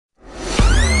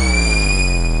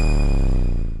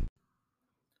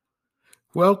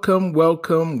Welcome,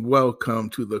 welcome, welcome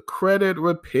to the Credit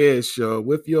Repair Show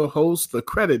with your host, the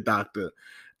Credit Doctor,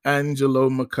 Angelo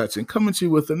McCutcheon, coming to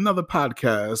you with another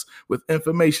podcast with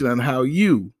information on how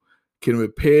you can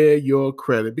repair your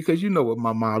credit. Because you know what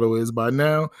my motto is by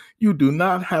now. You do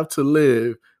not have to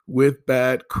live with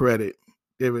bad credit.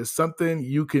 There is something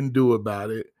you can do about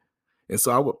it. And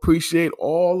so I would appreciate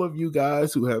all of you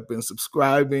guys who have been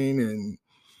subscribing and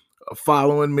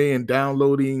following me and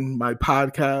downloading my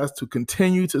podcast to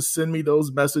continue to send me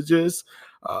those messages.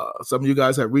 Some of you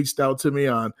guys have reached out to me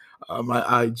on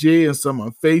my IG and some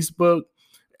on Facebook,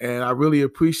 and I really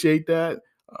appreciate that.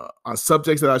 On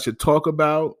subjects that I should talk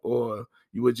about, or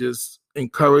you were just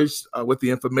encouraged with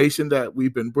the information that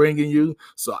we've been bringing you.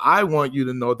 So I want you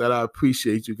to know that I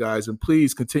appreciate you guys, and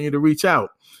please continue to reach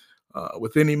out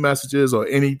with any messages or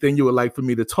anything you would like for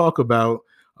me to talk about.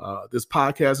 This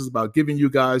podcast is about giving you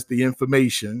guys the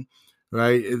information,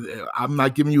 right? I'm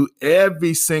not giving you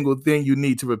every single thing you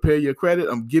need to repair your credit.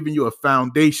 I'm giving you a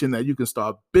foundation that you can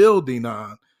start building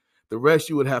on. The rest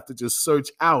you would have to just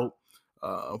search out.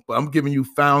 But I'm giving you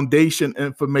foundation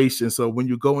information. So when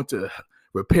you go into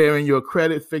repairing your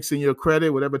credit, fixing your credit,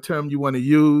 whatever term you want to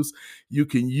use, you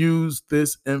can use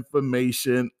this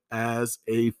information as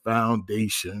a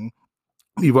foundation.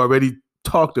 We've already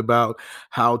talked about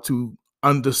how to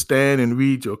understand and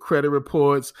read your credit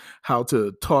reports, how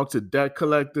to talk to debt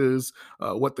collectors,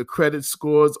 what the credit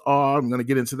scores are. I'm going to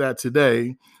get into that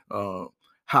today.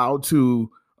 How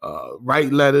to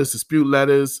write letters, dispute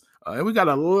letters. And we got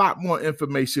a lot more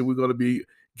information we're going to be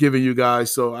giving you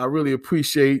guys. So I really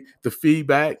appreciate the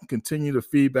feedback. Continue to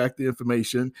feedback the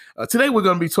information. Today we're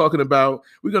going to be talking about,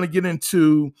 we're going to get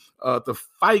into the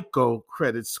FICO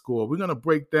credit score. We're going to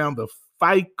break down the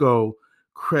FICO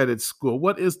credit score.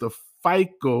 What is the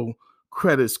FICO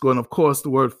credit score? And of course,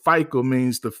 the word FICO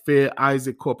means the Fair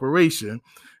Isaac Corporation.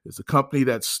 It's a company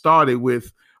that started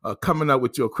with coming up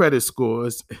with your credit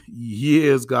scores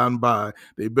years gone by.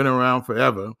 They've been around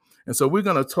forever. And so we're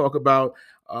going to talk about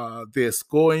their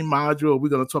scoring module. We're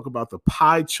going to talk about the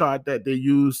pie chart that they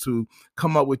use to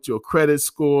come up with your credit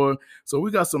score. So we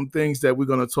got some things that we're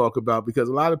going to talk about, because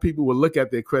a lot of people will look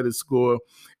at their credit score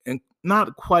and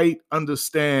not quite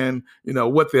understand,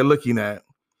 what they're looking at.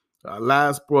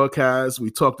 Last broadcast,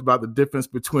 we talked about the difference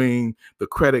between the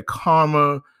Credit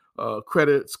Karma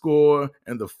credit score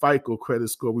and the FICO credit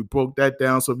score. We broke that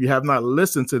down. So if you have not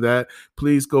listened to that,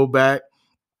 please go back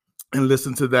and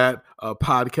listen to that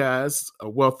podcast, a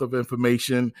wealth of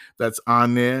information that's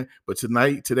on there. But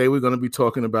today we're going to be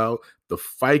talking about the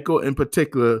FICO in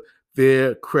particular,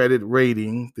 their credit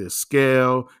rating, their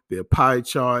scale, their pie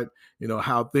chart,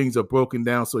 how things are broken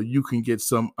down so you can get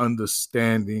some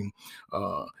understanding.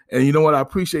 And you know what? I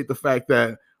appreciate the fact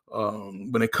that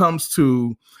when it comes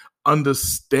to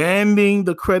understanding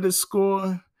the credit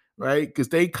score, right, because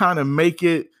they kind of make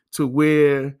it to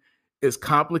where it's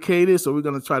complicated. So we're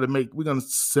going to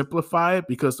simplify it,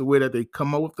 because the way that they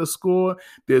come up with the score,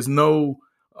 there's no,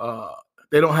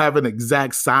 they don't have an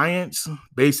exact science.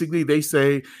 Basically, they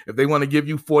say if they want to give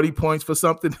you 40 points for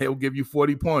something, they'll give you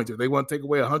 40 points. If they want to take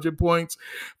away 100 points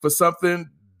for something,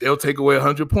 they'll take away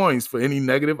 100 points for any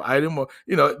negative item, or,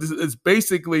 it's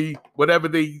basically whatever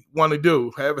they want to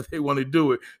do, however they want to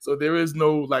do it. So there is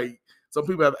no, some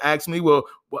people have asked me, well,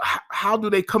 how do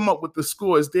they come up with the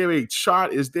score? Is there a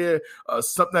chart? Is there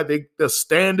something that the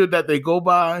standard that they go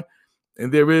by?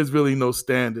 And there is really no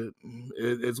standard.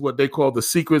 It's what they call the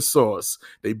secret sauce.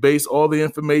 They base all the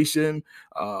information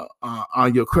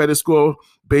on your credit score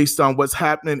based on what's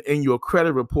happening in your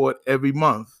credit report every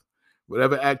month.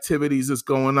 Whatever activities is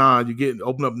going on,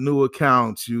 open up new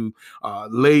accounts. You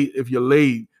late if you're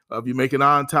late. If you're making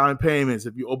on-time payments,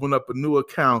 if you open up a new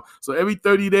account. So every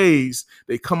 30 days,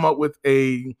 they come up with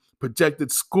a projected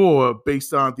score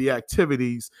based on the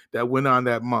activities that went on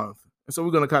that month. And so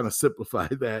we're going to kind of simplify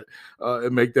that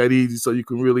and make that easy so you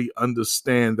can really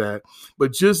understand that.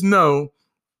 But just know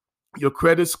your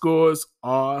credit scores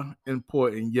are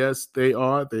important. Yes, they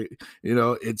are.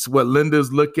 It's what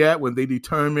lenders look at when they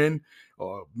determine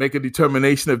or make a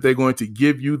determination if they're going to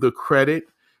give you the credit,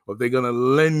 or if they're going to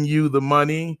lend you the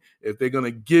money, if they're going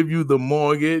to give you the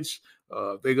mortgage,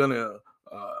 if they're going to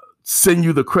send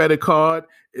you the credit card.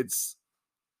 It's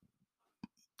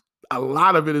a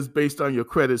lot of it is based on your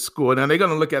credit score. Now, they're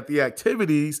going to look at the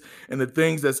activities and the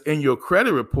things that's in your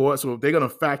credit report. So if they're going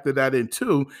to factor that in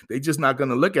too, they're just not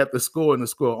going to look at the score and the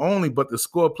score only, but the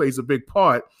score plays a big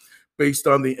part based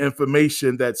on the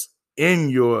information that's in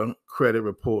your credit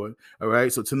report. All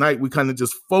right. So tonight we kind of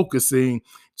just focusing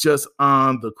just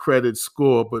on the credit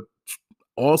score, but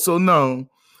also know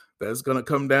that it's going to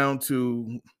come down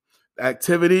to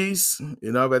activities,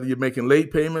 whether you're making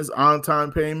late payments,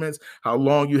 on-time payments, how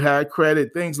long you had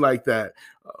credit, things like that.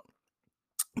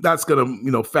 That's going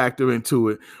to, factor into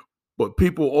it. But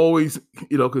people always,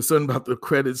 concerned about the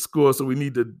credit score. So we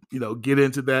need to, get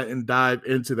into that and dive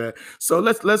into that. So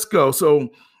let's go. So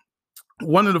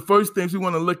one of the first things we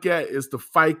want to look at is the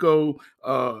FICO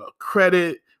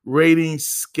credit rating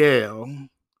scale.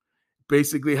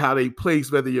 Basically how they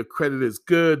place whether your credit is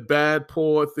good, bad,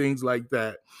 poor, things like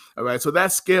that. All right. So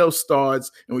that scale starts,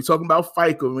 and we're talking about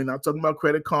FICO. We're not talking about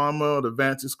Credit Karma or the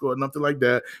Vantage score, nothing like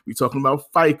that. We're talking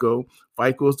about FICO.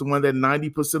 FICO is the one that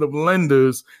 90% of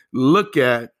lenders look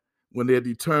at when they're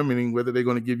determining whether they're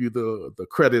going to give you the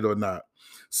credit or not.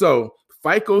 So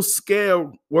FICO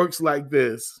scale works like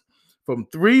this. From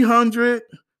 300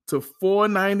 to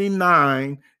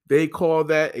 499, they call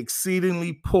that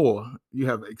exceedingly poor. You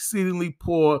have exceedingly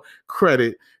poor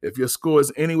credit if your score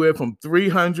is anywhere from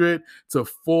 300 to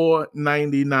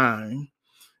 499.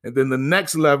 And then the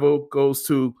next level goes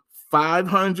to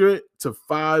 500 to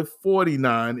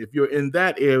 549. If you're in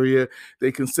that area,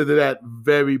 they consider that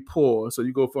very poor. So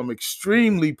you go from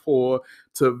extremely poor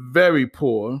to very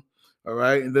poor. All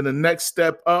right. And then the next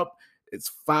step up, it's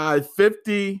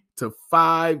 550 to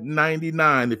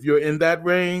 599. If you're in that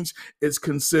range, it's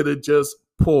considered just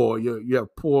poor. You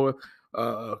have poor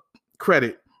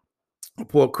credit, a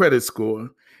poor credit score.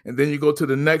 And then you go to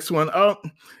the next one up,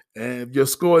 and if your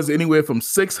score is anywhere from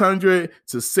 600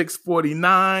 to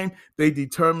 649, they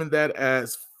determine that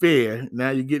as fair.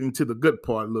 Now you're getting to the good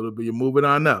part a little bit. You're moving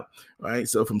on up, right?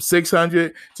 So from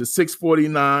 600 to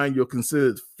 649, you're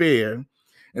considered fair.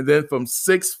 And then from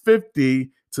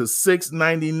 650 to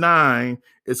 699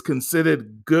 is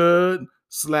considered good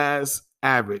 /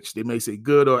 average. They may say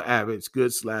good or average,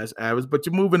 good / average, but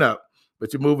you're moving up.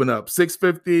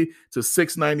 650 to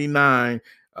 699,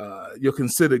 you're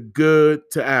considered good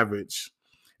to average.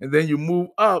 And then you move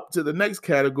up to the next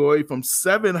category from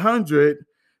 700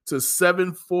 to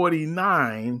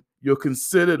 749, you're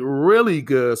considered really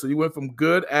good. So you went from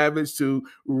good, average to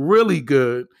really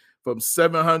good from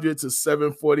 700 to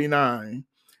 749.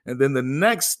 And then the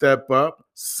next step up,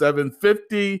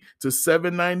 750 to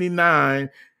 799,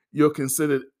 you're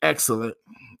considered excellent.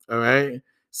 All right.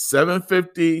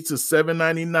 750 to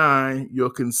 799,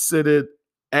 you're considered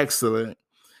excellent.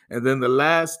 And then the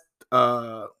last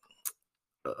top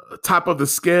of the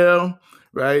scale,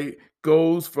 right,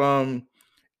 goes from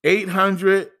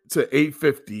 800 to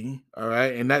 850. All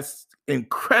right. And that's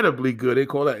incredibly good. They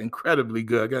call that incredibly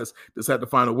good. I guess just had to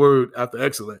find a word after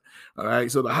excellent. All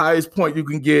right. So the highest point you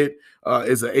can get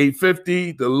is an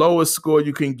 850. The lowest score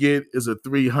you can get is a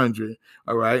 300.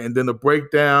 All right. And then the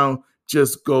breakdown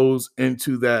just goes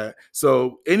into that.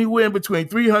 So anywhere in between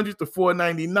 300 to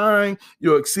 499,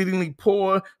 you're exceedingly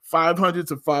poor. 500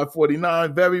 to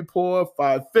 549, very poor.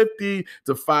 550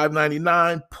 to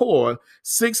 599, poor.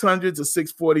 600 to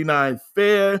 649,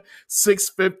 fair.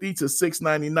 650 to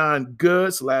 699,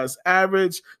 good /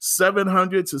 average.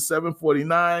 700 to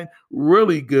 749,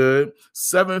 really good.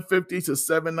 750 to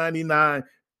 799,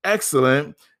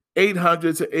 excellent.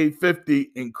 800 to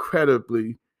 850,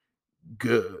 incredibly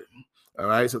good. All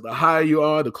right. So the higher you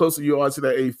are, the closer you are to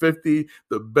that 850,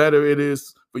 the better it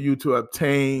is for you to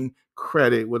obtain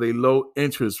credit with a low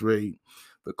interest rate.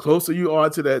 The closer you are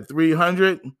to that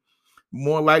 300,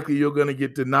 more likely you're going to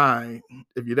get denied.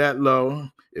 If you're that low,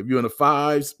 if you're in the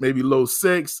fives, maybe low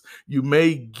six, you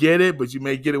may get it, but you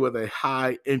may get it with a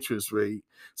high interest rate.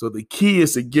 So the key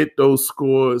is to get those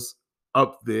scores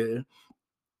up there.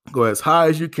 Go as high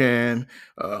as you can.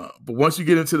 But once you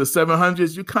get into the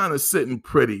 700s, you're kind of sitting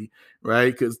pretty,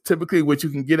 right? Because typically what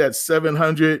you can get at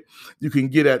 700, you can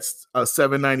get at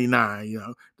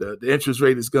 799. The interest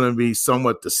rate is going to be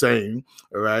somewhat the same,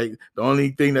 all right? The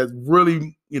only thing that's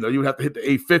really, you have to hit the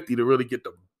 850 to really get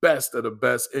the best of the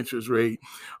best interest rate.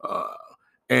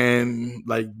 And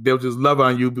like they'll just love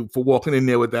on you for walking in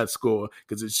there with that score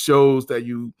because it shows that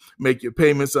you make your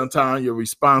payments on time, you're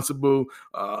responsible,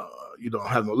 you don't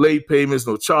have no late payments,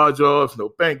 no charge-offs, no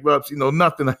bankruptcy,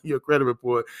 nothing on your credit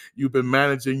report. You've been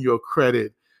managing your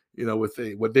credit, with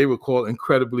what they would call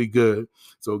incredibly good.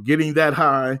 So getting that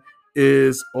high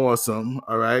is awesome.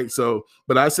 All right. So,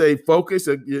 but I say focus.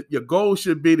 Your goal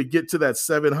should be to get to that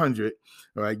 700.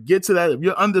 All right. Get to that. If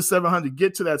you're under 700,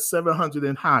 get to that 700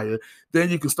 and higher. Then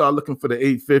you can start looking for the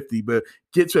 850, but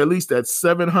get to at least that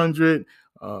 700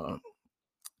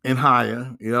 and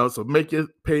higher, so make your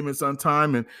payments on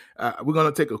time. And we're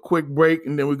going to take a quick break,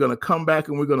 and then we're going to come back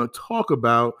and we're going to talk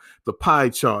about the pie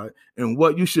chart and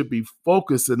what you should be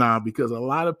focusing on, because a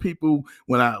lot of people,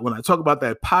 when I talk about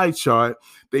that pie chart,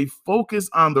 they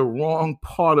focus on the wrong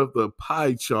part of the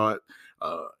pie chart.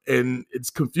 And it's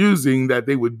confusing that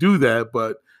they would do that,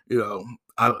 but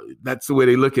that's the way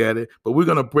they look at it. But we're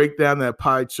going to break down that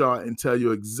pie chart and tell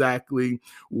you exactly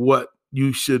what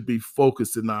you should be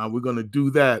focusing on. We're going to do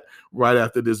that right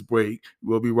after this break.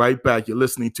 We'll be right back. You're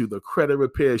listening to the Credit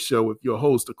Repair Show with your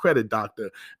host, the credit doctor,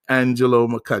 Angelo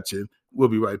McCutcheon. We'll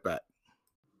be right back.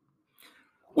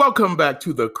 Welcome back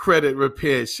to the Credit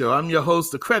Repair Show. I'm your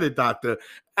host, the credit doctor,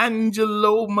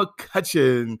 Angelo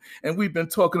McCutcheon, and we've been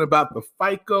talking about the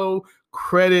FICO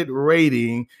credit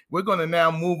rating. We're going to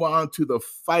now move on to the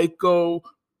FICO,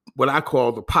 what I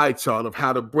call the pie chart of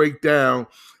how to break down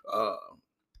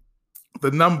the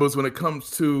numbers when it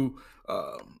comes to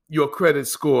your credit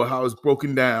score, how it's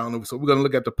broken down. So we're going to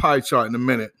look at the pie chart in a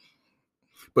minute.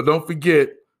 But don't forget,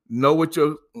 know what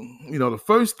the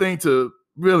first thing to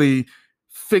really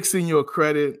fixing your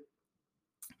credit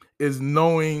is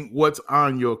knowing what's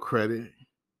on your credit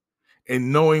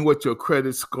and knowing what your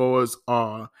credit scores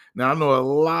are. Now, I know a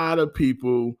lot of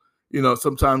people,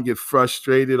 sometimes get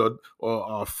frustrated or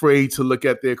are afraid to look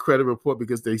at their credit report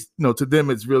because they, to them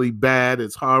it's really bad,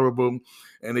 it's horrible,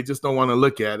 and they just don't want to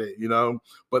look at it,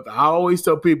 But I always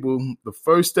tell people the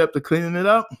first step to cleaning it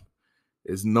up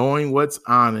is knowing what's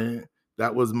on it.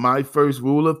 That was my first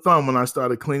rule of thumb when I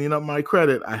started cleaning up my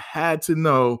credit. I had to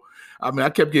know. I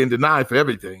kept getting denied for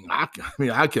everything. I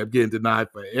kept getting denied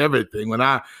for everything when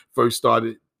I first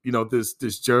started,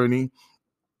 this journey.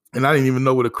 And I didn't even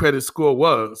know what a credit score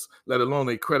was, let alone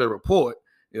a credit report.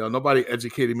 Nobody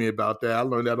educated me about that. I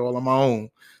learned that all on my own.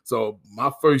 So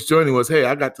my first journey was, hey,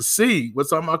 I got to see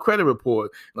what's on my credit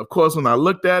report. And of course, when I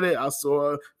looked at it, I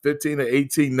saw 15 to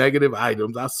 18 negative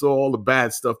items. I saw all the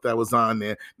bad stuff that was on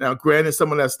there. Now, granted,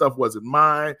 some of that stuff wasn't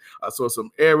mine. I saw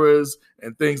some errors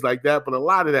and things like that. But a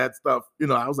lot of that stuff,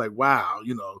 I was like, wow,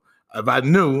 if I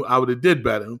knew, I would have did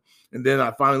better. And then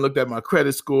I finally looked at my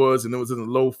credit scores, and it was in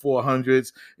the low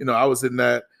 400s. I was in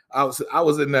that. I was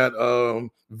in that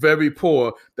very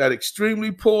poor, that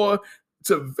extremely poor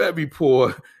to very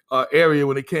poor area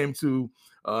when it came to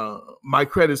my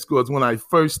credit scores when I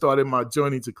first started my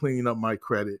journey to cleaning up my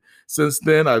credit. Since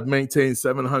then, I've maintained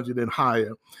 700 and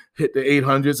higher, hit the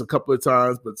 800s a couple of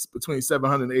times, but between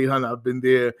 700 and 800, I've been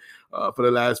there for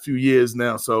the last few years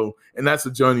now. So, and that's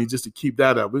a journey just to keep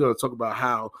that up. We're going to talk about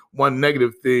how one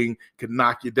negative thing can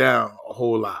knock you down a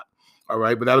whole lot. All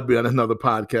right, but that'll be on another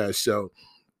podcast show.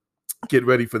 Get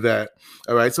ready for that.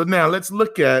 All right. So now let's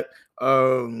look at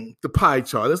the pie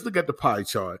chart. Let's look at the pie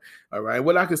chart. All right.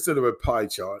 What I consider a pie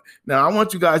chart. Now, I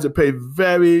want you guys to pay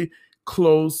very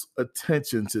close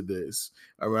attention to this.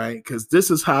 All right. Because this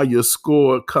is how your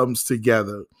score comes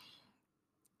together.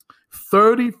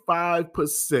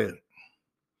 35%.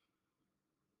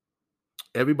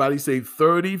 Everybody say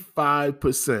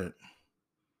 35%.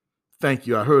 Thank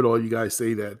you. I heard all you guys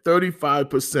say that.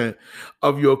 35%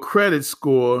 of your credit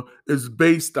score is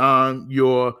based on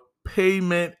your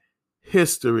payment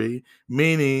history,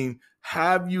 meaning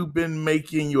have you been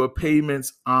making your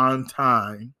payments on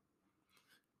time?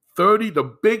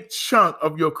 The big chunk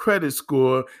of your credit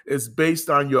score is based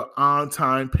on your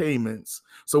on-time payments.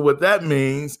 So what that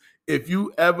means, if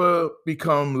you ever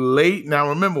become late, now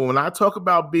remember, when I talk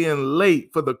about being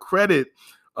late for the credit,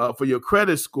 for your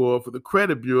credit score, for the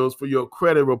credit bureaus, for your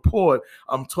credit report,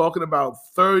 I'm talking about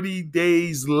 30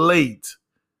 days late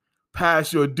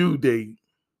past your due date.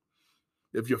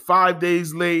 If you're 5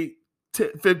 days late,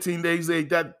 15 days late,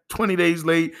 that 20 days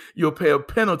late, you'll pay a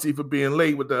penalty for being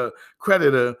late with the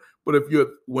creditor. But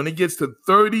when it gets to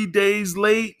 30 days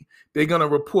late, they're going to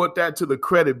report that to the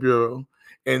credit bureau.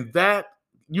 And that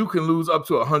you can lose up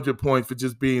to 100 points for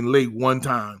just being late one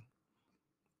time.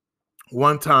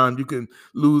 One time you can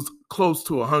lose close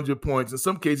to 100 points. In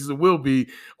some cases, it will be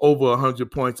over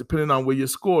 100 points, depending on where your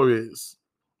score is.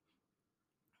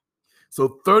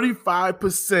 So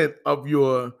 35% of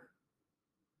your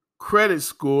credit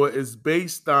score is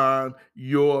based on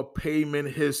your payment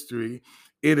history.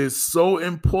 It is so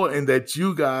important that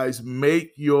you guys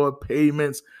make your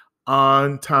payments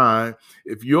on time.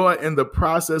 If you're in the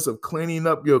process of cleaning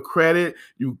up your credit,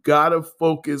 you gotta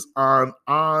focus on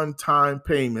on-time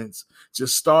payments.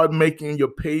 Just start making your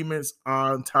payments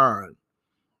on time.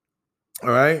 All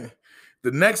right.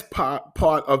 The next part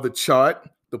of the chart,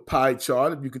 the pie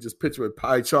chart, if you could just picture a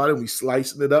pie chart and we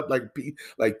slicing it up like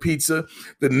pizza.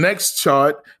 The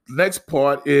next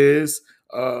part is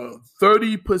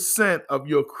 30% of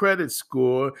your credit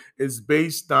score is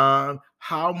based on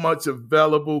how much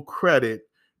available credit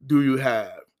do you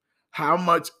have? How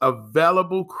much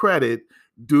available credit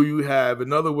do you have?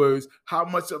 In other words, how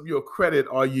much of your credit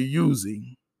are you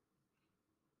using?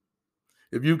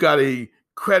 If you got a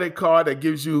credit card that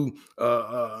gives you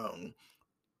 10%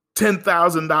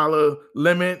 $10,000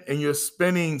 limit and you're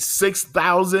spending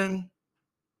 $6,000,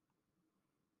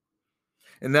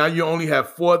 and now you only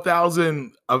have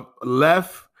 $4,000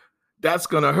 left, that's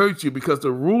going to hurt you, because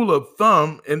the rule of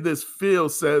thumb in this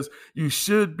field says you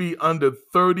should be under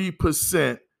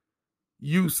 30%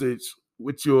 usage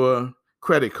with your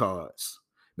credit cards.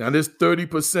 Now, this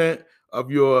 30%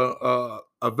 of your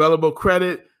available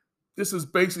credit, this is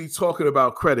basically talking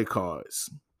about credit cards.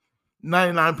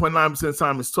 99.9% of the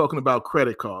time it's talking about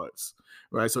credit cards,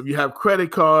 right? So if you have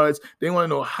credit cards, they want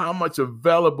to know how much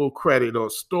available credit or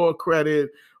store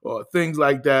credit or things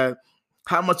like that,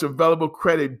 how much available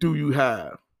credit do you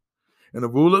have? And the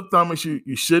rule of thumb is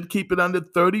you should keep it under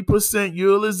 30%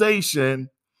 utilization,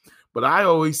 but I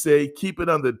always say keep it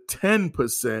under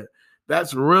 10%.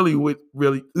 That's really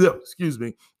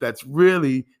that's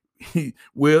really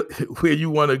where you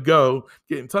want to go.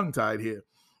 Getting tongue-tied here.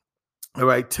 All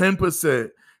right, 10%.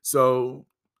 So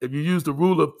if you use the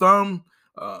rule of thumb,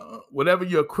 whatever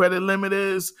your credit limit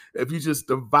is, if you just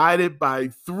divide it by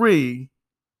 3,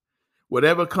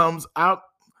 whatever comes out,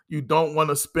 you don't want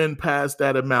to spend past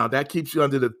that amount. That keeps you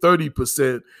under the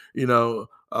 30%,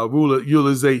 rule of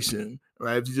utilization,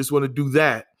 right? If you just want to do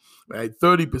that, right,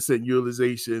 30%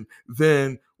 utilization,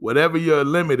 then whatever your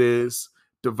limit is,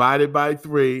 divided by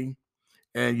 3,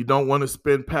 and you don't want to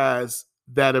spend past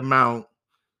that amount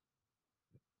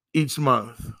each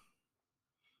month.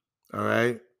 All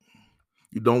right.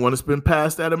 You don't want to spend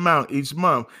past that amount each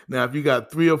month. Now, if you got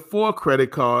 3 or 4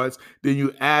 credit cards, then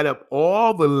you add up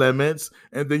all the limits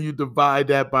and then you divide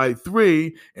that by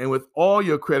 3. And with all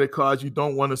your credit cards, you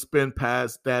don't want to spend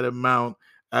past that amount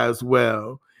as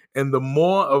well. And the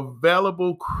more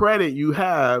available credit you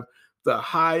have, the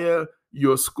higher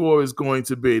your score is going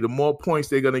to be, the more points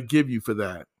they're going to give you for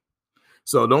that.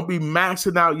 So don't be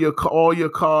maxing out all your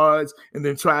cards and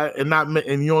then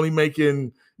and you're only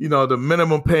making, the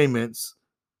minimum payments.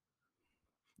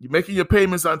 You're making your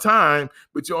payments on time,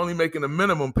 but you're only making the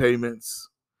minimum payments.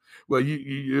 Well,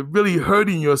 you're really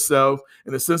hurting yourself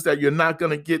in the sense that you're not going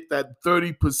to get that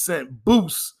 30%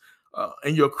 boost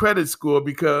in your credit score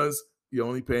because you're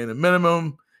only paying the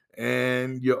minimum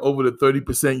and you're over the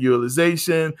 30%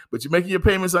 utilization, but you're making your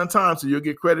payments on time, so you'll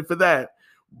get credit for that.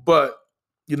 But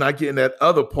you're not getting that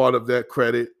other part of that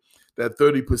credit, that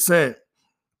 30%,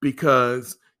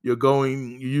 because you're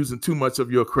using too much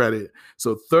of your credit.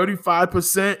 So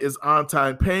 35% is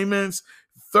on-time payments.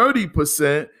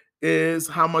 30% is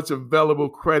how much available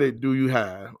credit do you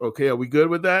have. Okay, are we good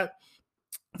with that?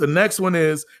 The next one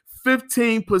is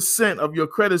 15% of your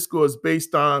credit score is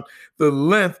based on the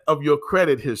length of your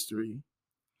credit history.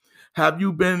 Have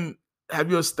you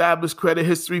established credit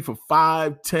history for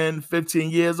 5, 10, 15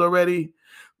 years already?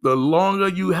 The longer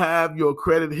you have your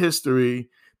credit history,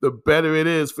 the better it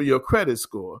is for your credit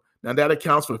score. Now that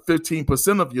accounts for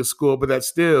 15% of your score, but that's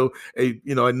still a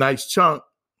nice chunk.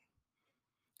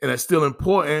 And that's still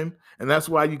important. And that's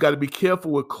why you got to be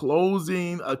careful with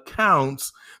closing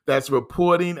accounts that's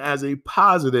reporting as a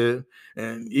positive.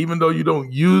 And even though you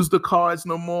don't use the cards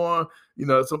no more,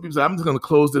 some people say, I'm just going to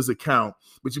close this account.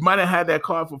 But you might have had that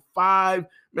card for 5,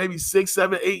 maybe 6,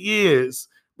 7, 8 years.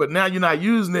 But now you're not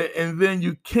using it, and then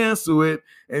you cancel it,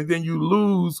 and then you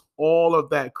lose all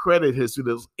of that credit history,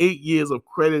 those 8 years of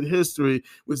credit history,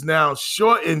 which now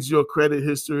shortens your credit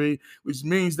history, which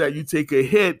means that you take a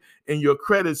hit in your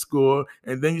credit score,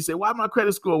 and then you say, why my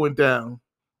credit score went down?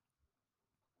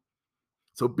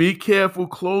 So be careful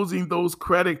closing those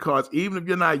credit cards. Even if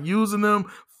you're not using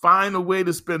them, find a way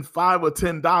to spend $5 or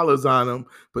 $10 on them,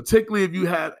 particularly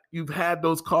if you've had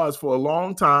those cards for a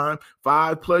long time,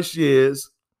 5+ years,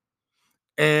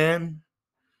 and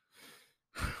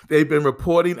they've been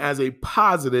reporting as a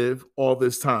positive all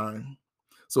this time.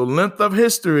 So length of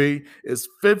history is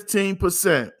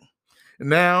 15%.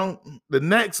 Now, the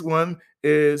next one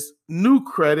is new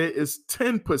credit is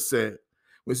 10%,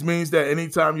 which means that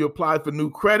anytime you apply for new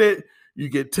credit, you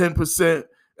get 10%.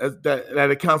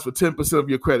 That accounts for 10% of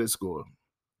your credit score.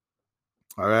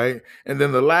 All right. And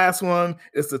then the last one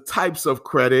is the types of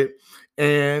credit,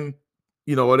 and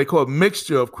what they call a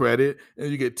mixture of credit,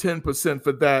 and you get 10%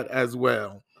 for that as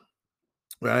well,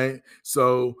 right?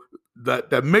 So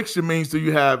that mixture means, do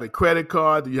you have a credit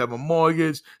card? Do you have a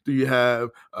mortgage? Do you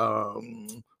have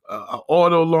an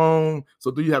auto loan?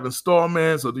 So do you have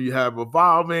installments, or do you have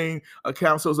revolving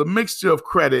accounts? So it's a mixture of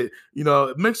credit.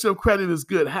 A mixture of credit is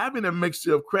good. Having a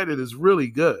mixture of credit is really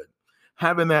good.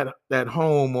 Having that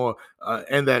home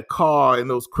and that car and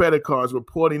those credit cards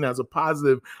reporting as a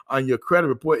positive on your credit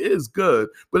report is good,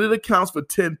 but it accounts for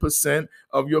 10%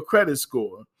 of your credit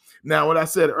score. Now, what I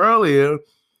said earlier,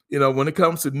 when it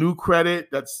comes to new credit,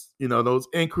 that's, those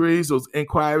inquiries, those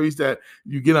inquiries that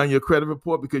you get on your credit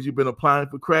report because you've been applying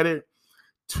for credit.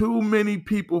 Too many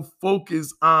people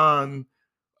focus on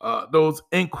those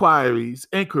inquiries,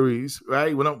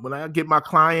 right? When I get my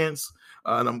clients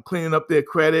and I'm cleaning up their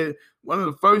credit, one of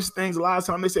the first things a lot of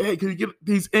times they say, hey, can you get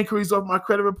these inquiries off my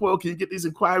credit report? Can you get these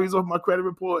inquiries off my credit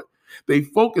report? They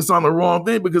focus on the wrong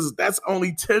thing because that's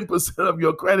only 10% of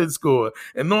your credit score.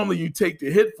 And normally you take the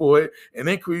hit for it and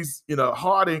increase,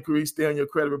 hard increase, stay on your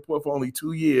credit report for only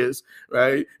 2 years,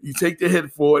 right? You take the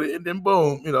hit for it and then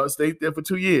boom, it stays there for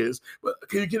 2 years. But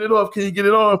can you get it off? Can you get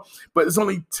it off? But it's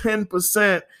only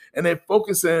 10%. And they're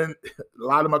focusing, a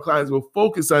lot of my clients will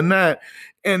focus on that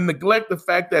and neglect the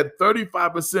fact that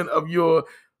 35% of your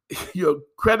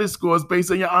credit score is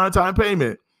based on your on-time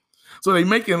payment. So they're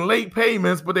making late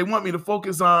payments, but they want me to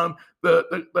focus on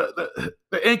the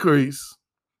inquiries.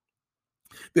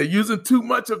 They're using too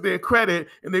much of their credit,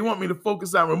 and they want me to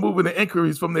focus on removing the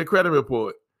inquiries from their credit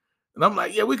report. And I'm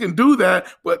like, yeah, we can do that,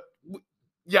 but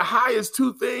your highest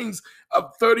two things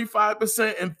of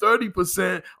 35% and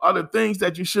 30% are the things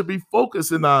that you should be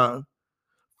focusing on.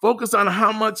 Focus on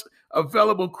how much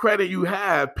available credit you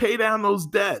have. Pay down those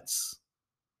debts.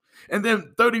 And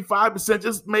then 35%,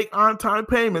 just make on-time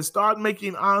payments. Start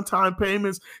making on-time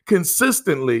payments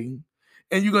consistently,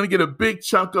 and you're going to get a big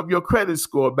chunk of your credit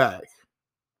score back.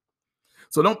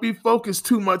 So don't be focused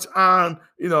too much on,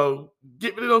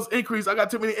 get rid of those inquiries. I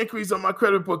got too many inquiries on my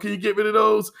credit report. Can you get rid of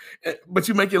those? But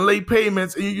you're making late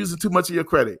payments and you're using too much of your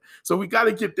credit. So we got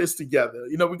to get this together.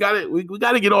 We got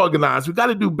to get organized. We got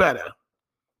to do better.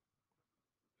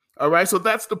 All right, so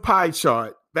that's the pie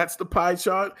chart.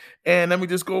 And let me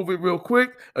just go over it real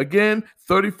quick. Again,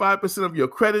 35% of your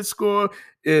credit score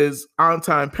is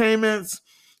on-time payments.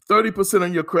 30%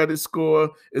 of your credit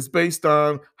score is based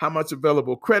on how much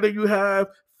available credit you have.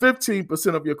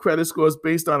 15% of your credit score is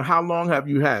based on how long have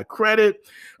you had credit.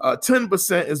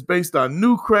 10% is based on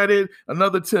new credit.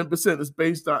 Another 10% is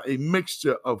based on a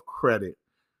mixture of credit.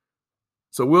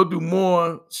 So we'll do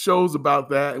more shows about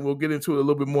that, and we'll get into it a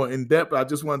little bit more in depth. But I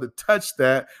just wanted to touch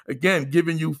that, again,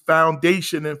 giving you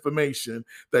foundation information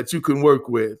that you can work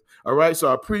with. All right, so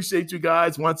I appreciate you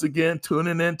guys once again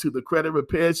tuning in to the Credit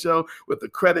Repair Show with the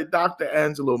Credit Dr.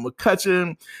 Angelo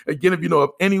McCutcheon. Again, if you know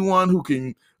of anyone who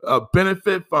can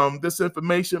benefit from this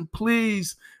information,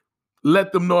 please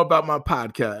let them know about my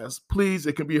podcast. Please,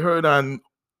 it can be heard on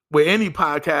where any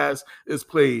podcast is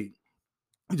played.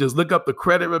 You just look up the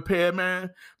Credit Repair Man,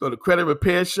 go to Credit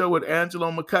Repair Show with Angelo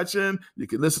McCutcheon. You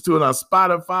can listen to it on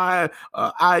Spotify,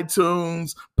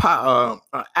 iTunes,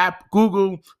 app,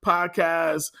 Google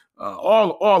Podcasts,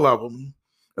 all of them.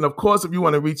 And of course, if you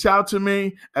want to reach out to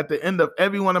me at the end of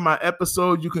every one of my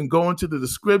episodes, you can go into the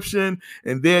description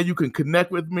and there you can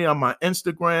connect with me on my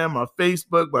Instagram, my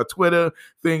Facebook, my Twitter,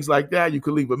 things like that. You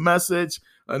can leave a message.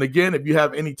 And again, if you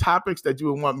have any topics that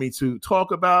you would want me to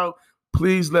talk about,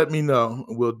 please let me know.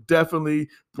 We'll definitely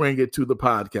bring it to the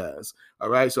podcast. All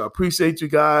right. So I appreciate you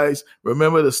guys.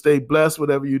 Remember to stay blessed.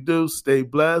 Whatever you do, stay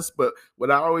blessed. But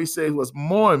what I always say, what's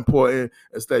more important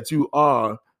is that you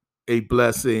are a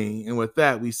blessing. And with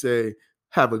that, we say,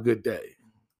 have a good day.